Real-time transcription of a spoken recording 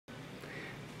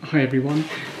Hi everyone.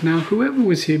 Now whoever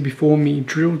was here before me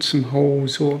drilled some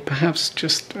holes, or perhaps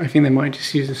just, I think they might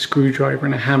just use a screwdriver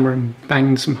and a hammer and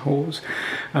banged some holes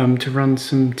to run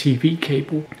some TV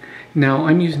cable. Now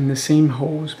I'm using the same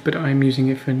holes, but I'm using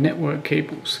it for network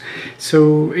cables.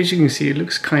 So as you can see, it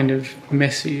looks kind of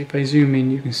messy. If I zoom in,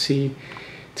 you can see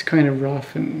it's kind of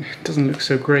rough and it doesn't look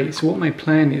so great. So what my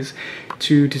plan is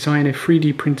to design a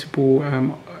 3D printable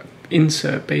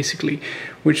insert basically,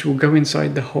 which will go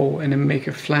inside the hole and then make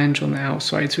a flange on the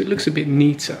outside so it looks a bit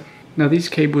neater. Now these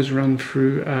cables run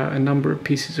through a number of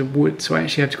pieces of wood, so I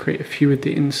actually have to create a few of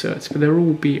the inserts, but they'll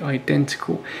all be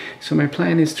identical. So my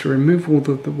plan is to remove all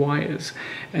of the wires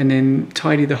and then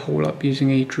tidy the hole up using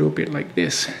a drill bit like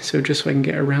this, so just so I can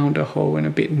get around a hole and a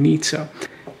bit neater.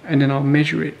 And then I'll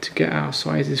measure it to get our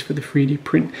sizes for the 3D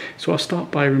print. So I'll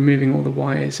start by removing all the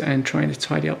wires and trying to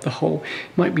tidy up the hole.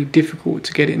 It might be difficult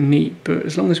to get it neat, but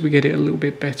as long as we get it a little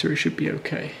bit better, it should be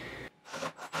okay.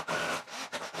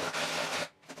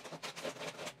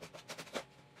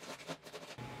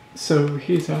 So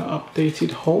here's our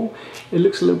updated hole. It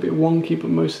looks a little bit wonky, but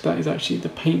most of that is actually the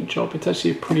paint job. It's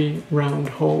actually a pretty round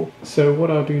hole. So what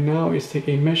I'll do now is take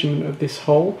a measurement of this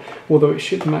hole, although it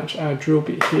should match our drill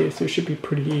bit here, so it should be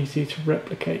pretty easy to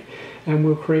replicate. And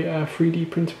we'll create a 3D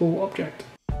printable object.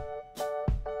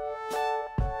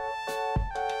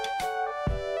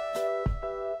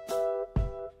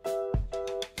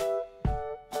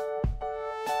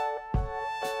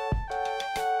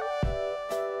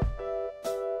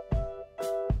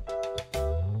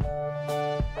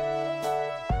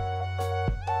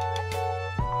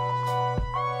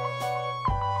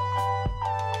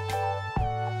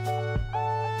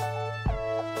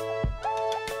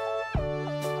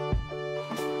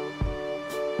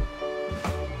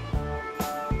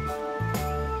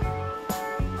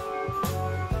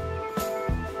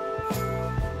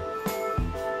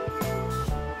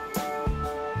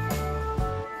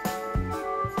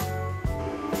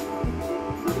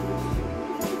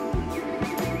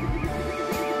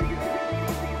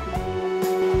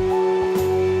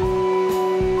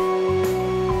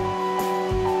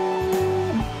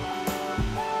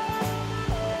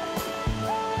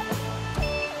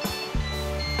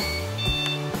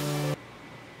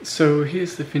 So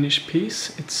here's the finished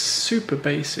piece. It's super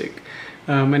basic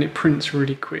and it prints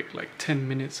really quick, like 10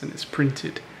 minutes and it's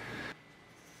printed.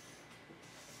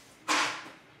 And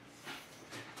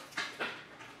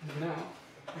now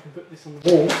I can put this on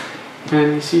the wall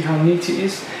and you see how neat it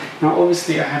is. Now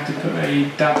obviously I have to put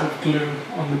a dab of glue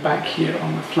on the back here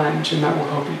on the flange and that will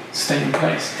help it stay in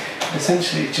place. But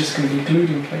essentially it's just going to be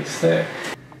glued in place there.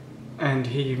 And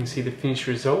here you can see the finished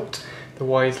result. The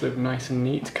wires look nice and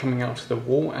neat coming out of the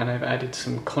wall, and I've added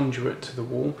some conduit to the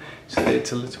wall so that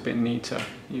it's a little bit neater.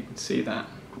 You can see that.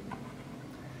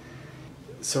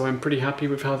 So I'm pretty happy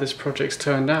with how this project's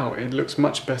turned out. It looks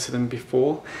much better than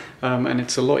before, and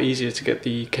it's a lot easier to get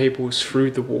the cables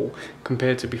through the wall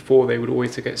compared to before. They would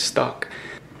always get stuck.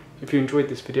 If you enjoyed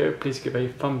this video, please give a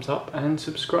thumbs up and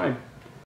subscribe.